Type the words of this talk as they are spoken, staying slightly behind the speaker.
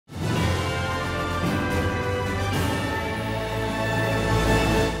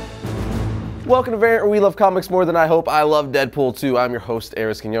Welcome to Variant, where we love comics more than I hope I love Deadpool too. I'm your host,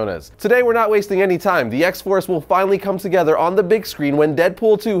 Arris. Today we're not wasting any time. The X-Force will finally come together on the big screen when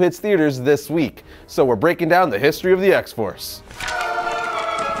Deadpool 2 hits theaters this week. So we're breaking down the history of the X-Force.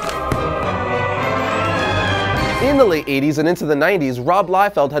 In the late 80s and into the 90s, Rob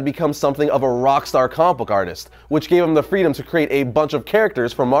Liefeld had become something of a rock star comic book artist, which gave him the freedom to create a bunch of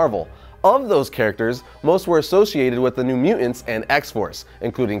characters for Marvel. Of those characters, most were associated with the New Mutants and X-Force,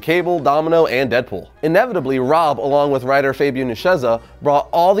 including Cable, Domino, and Deadpool. Inevitably, Rob, along with writer Fabian Nicieza, brought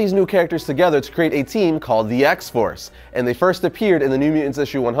all these new characters together to create a team called the X-Force, and they first appeared in the New Mutants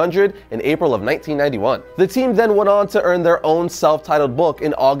issue 100 in April of 1991. The team then went on to earn their own self-titled book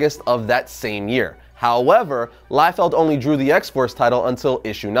in August of that same year. However, Liefeld only drew the X-Force title until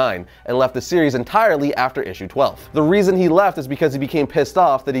issue 9, and left the series entirely after issue 12. The reason he left is because he became pissed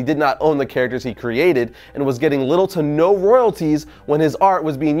off that he did not own the characters he created, and was getting little to no royalties when his art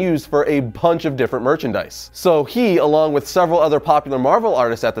was being used for a bunch of different merchandise. So he, along with several other popular Marvel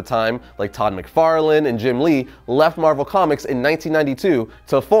artists at the time, like Todd McFarlane and Jim Lee, left Marvel Comics in 1992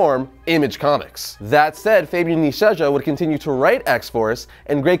 to form Image Comics. That said, Fabian Nicieza would continue to write X-Force,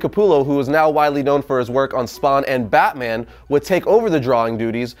 and Greg Capullo, who is now widely known for his work on Spawn and Batman, would take over the drawing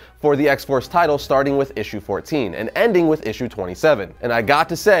duties for the X-Force title, starting with issue 14 and ending with issue 27. And I got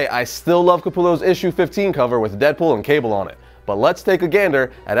to say, I still love Capullo's issue 15 cover with Deadpool and Cable on it. But let's take a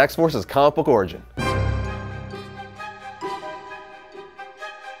gander at X-Force's comic book origin.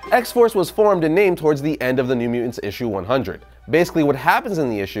 X-Force was formed and named towards the end of the New Mutants issue 100. Basically, what happens in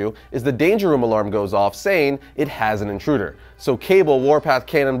the issue is the Danger Room alarm goes off saying it has an intruder. So Cable, Warpath,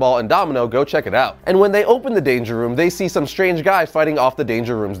 Cannonball, and Domino go check it out. And when they open the Danger Room, they see some strange guy fighting off the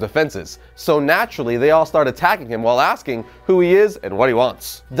Danger Room's defenses. So naturally, they all start attacking him while asking who he is and what he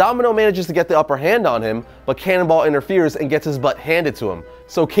wants. Domino manages to get the upper hand on him, but Cannonball interferes and gets his butt handed to him.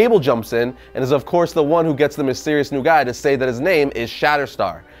 So Cable jumps in and is of course the one who gets the mysterious new guy to say that his name is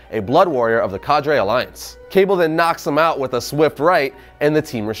Shatterstar, a blood warrior of the Cadre Alliance. Cable then knocks him out with a swift right, and the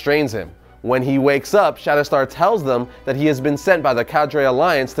team restrains him. When he wakes up, Shatterstar tells them that he has been sent by the Cadre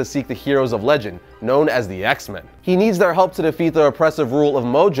Alliance to seek the heroes of legend, known as the X-Men. He needs their help to defeat the oppressive rule of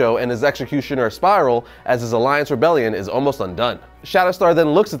Mojo and his executioner Spiral, as his Alliance rebellion is almost undone. Shatterstar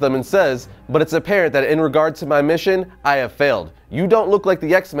then looks at them and says, "But it's apparent that in regard to my mission, I have failed. You don't look like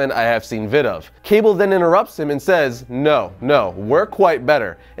the X-Men I have seen vid of." Cable then interrupts him and says, No, we're quite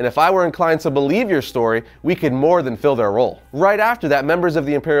better, and if I were inclined to believe your story, we could more than fill their role." Right after that, members of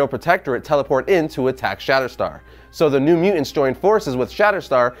the Imperial Protectorate teleport in to attack Shatterstar. So the New Mutants join forces with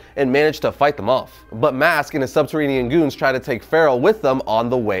Shatterstar and manage to fight them off. But Mask and his subterranean goons try to take Feral with them on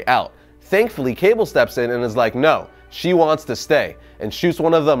the way out. Thankfully, Cable steps in and is like, no, she wants to stay, and shoots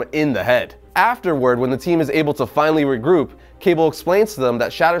one of them in the head. Afterward, when the team is able to finally regroup, Cable explains to them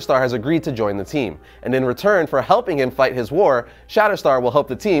that Shatterstar has agreed to join the team, and in return for helping him fight his war, Shatterstar will help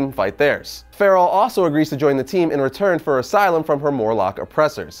the team fight theirs. Feral also agrees to join the team in return for asylum from her Morlock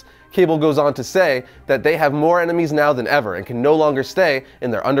oppressors. Cable goes on to say that they have more enemies now than ever and can no longer stay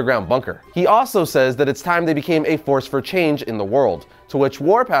in their underground bunker. He also says that it's time they became a force for change in the world, to which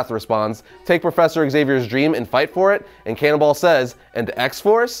Warpath responds, "Take Professor Xavier's dream and fight for it," and Cannonball says, "And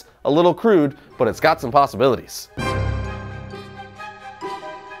X-Force? A little crude, but it's got some possibilities."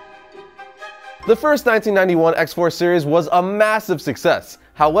 The first 1991 X-Force series was a massive success.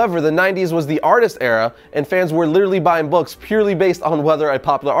 However, the 90s was the artist era, and fans were literally buying books purely based on whether a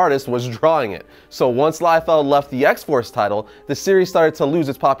popular artist was drawing it. So once Liefeld left the X-Force title, the series started to lose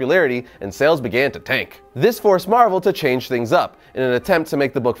its popularity and sales began to tank. This forced Marvel to change things up, in an attempt to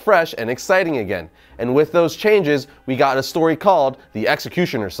make the book fresh and exciting again. And with those changes, we got a story called The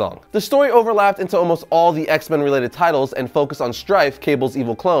Executioner Song. The story overlapped into almost all the X-Men related titles and focused on Strife, Cable's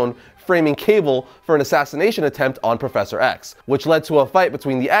evil clone, framing Cable for an assassination attempt on Professor X, which led to a fight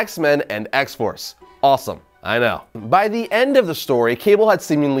between the X-Men and X-Force. Awesome, I know. By the end of the story, Cable had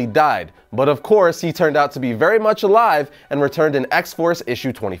seemingly died, but of course he turned out to be very much alive and returned in X-Force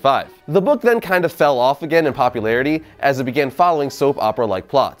issue 25. The book then kind of fell off again in popularity as it began following soap opera-like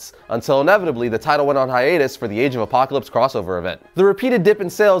plots, until inevitably the title went on hiatus for the Age of Apocalypse crossover event. The repeated dip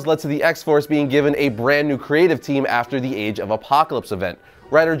in sales led to the X-Force being given a brand new creative team after the Age of Apocalypse event.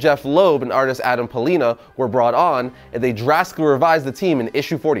 Writer Jeff Loeb and artist Adam Polina were brought on, and they drastically revised the team in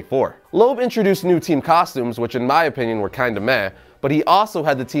issue 44. Loeb introduced new team costumes, which in my opinion were kinda meh, but he also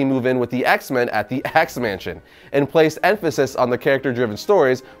had the team move in with the X-Men at the X-Mansion, and placed emphasis on the character-driven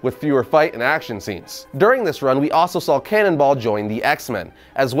stories with fewer fight and action scenes. During this run, we also saw Cannonball join the X-Men,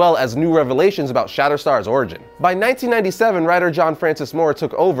 as well as new revelations about Shatterstar's origin. By 1997, writer John Francis Moore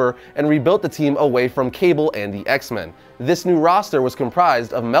took over and rebuilt the team away from Cable and the X-Men. This new roster was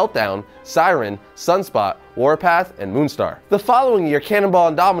comprised of Meltdown, Siren, Sunspot, Warpath, and Moonstar. The following year, Cannonball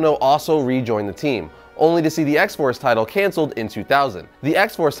and Domino also rejoined the team, only to see the X-Force title cancelled in 2000. The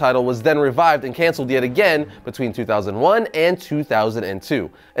X-Force title was then revived and cancelled yet again between 2001 and 2002,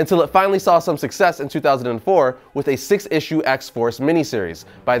 until it finally saw some success in 2004 with a 6-issue X-Force miniseries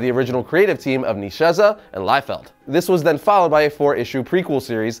by the original creative team of Nicieza and Liefeld. This was then followed by a 4-issue prequel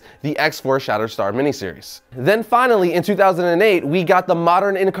series, the X-Force Shatterstar miniseries. Then finally, in 2008, we got the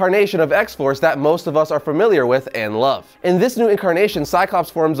modern incarnation of X-Force that most of us are familiar with and love. In this new incarnation, Cyclops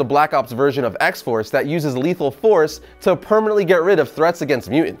forms a Black Ops version of X-Force that uses lethal force to permanently get rid of threats against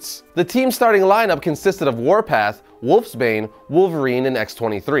mutants. The team's starting lineup consisted of Warpath, Wolfsbane, Wolverine, and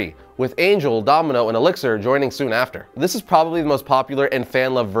X-23, with Angel, Domino, and Elixir joining soon after. This is probably the most popular and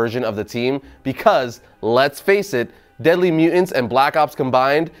fan-loved version of the team because, let's face it, Deadly Mutants and Black Ops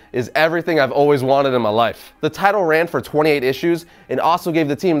combined is everything I've always wanted in my life. The title ran for 28 issues and also gave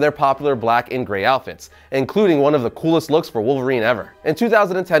the team their popular black and gray outfits, including one of the coolest looks for Wolverine ever. In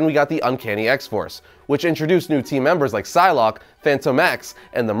 2010, we got the Uncanny X-Force, which introduced new team members like Psylocke, Phantom X,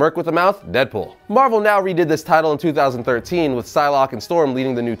 and the Merc with the Mouth, Deadpool. Marvel now redid this title in 2013 with Psylocke and Storm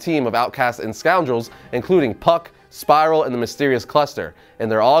leading the new team of outcasts and scoundrels, including Puck, Spiral, and the Mysterious Cluster,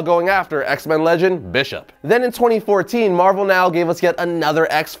 and they're all going after X-Men legend Bishop. Then in 2014, Marvel now gave us yet another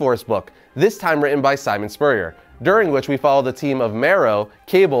X-Force book, this time written by Simon Spurrier, during which we follow the team of Marrow,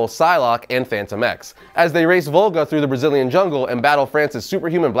 Cable, Psylocke, and Phantom X, as they race Volga through the Brazilian jungle and battle France's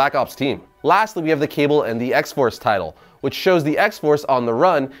superhuman Black Ops team. Lastly, we have the Cable and the X-Force title, which shows the X-Force on the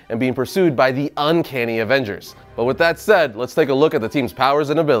run and being pursued by the Uncanny Avengers. But with that said, let's take a look at the team's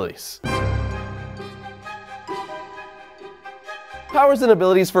powers and abilities. Powers and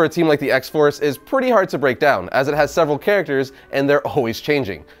abilities for a team like the X-Force is pretty hard to break down, as it has several characters and they're always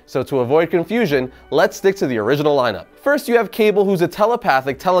changing. So to avoid confusion, let's stick to the original lineup. First, you have Cable, who's a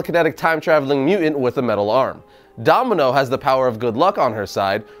telepathic, telekinetic time-traveling mutant with a metal arm. Domino has the power of good luck on her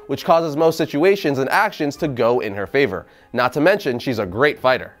side, which causes most situations and actions to go in her favor. Not to mention, she's a great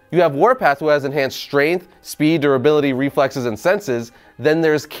fighter. You have Warpath, who has enhanced strength, speed, durability, reflexes, and senses. Then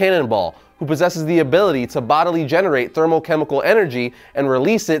there's Cannonball, who possesses the ability to bodily generate thermochemical energy and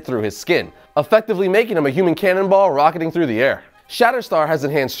release it through his skin, effectively making him a human cannonball rocketing through the air. Shatterstar has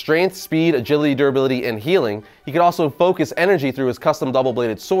enhanced strength, speed, agility, durability, and healing. He can also focus energy through his custom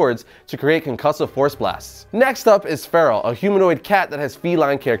double-bladed swords to create concussive force blasts. Next up is Feral, a humanoid cat that has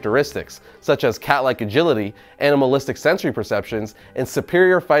feline characteristics, such as cat-like agility, animalistic sensory perceptions, and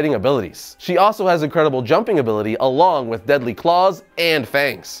superior fighting abilities. She also has incredible jumping ability along with deadly claws and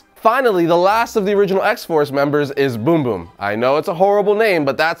fangs. Finally, the last of the original X-Force members is Boom Boom. I know it's a horrible name,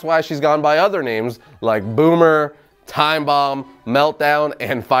 but that's why she's gone by other names like Boomer, Time Bomb, Meltdown,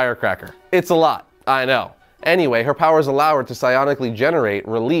 and Firecracker. It's a lot, I know. Anyway, her powers allow her to psionically generate,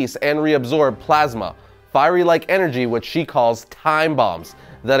 release, and reabsorb plasma, fiery-like energy which she calls time bombs,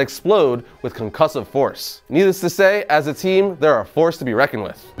 that explode with concussive force. Needless to say, as a team, they're a force to be reckoned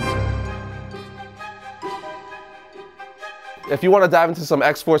with. If you want to dive into some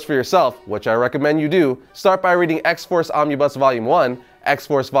X-Force for yourself, which I recommend you do, start by reading X-Force Omnibus Volume 1,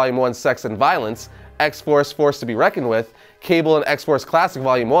 X-Force Volume 1 Sex and Violence, X-Force Force to be Reckoned With, Cable and X-Force Classic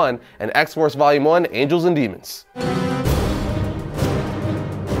Volume 1, and X-Force Volume 1 Angels and Demons.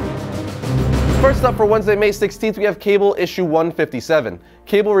 First up for Wednesday, May 16th, we have Cable issue 157.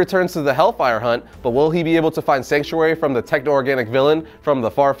 Cable returns to the Hellfire Hunt, but will he be able to find sanctuary from the techno-organic villain from the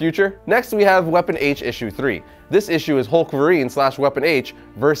far future? Next, we have Weapon H issue 3. This issue is Hulkverine/Weapon H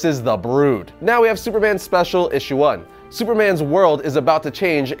versus the Brood. Now we have Superman Special issue 1. Superman's world is about to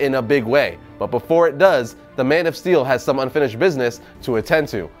change in a big way, but before it does, the Man of Steel has some unfinished business to attend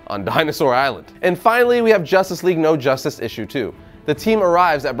to on Dinosaur Island. And finally, we have Justice League No Justice issue 2. The team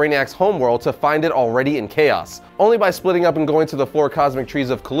arrives at Brainiac's homeworld to find it already in chaos. Only by splitting up and going to the 4 cosmic trees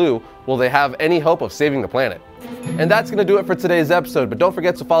of Cthulhu will they have any hope of saving the planet. And that's going to do it for today's episode, but don't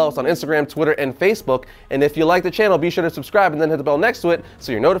forget to follow us on Instagram, Twitter, and Facebook. And if you like the channel, be sure to subscribe and then hit the bell next to it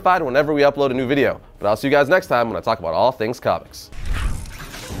so you're notified whenever we upload a new video. But I'll see you guys next time when I talk about all things comics.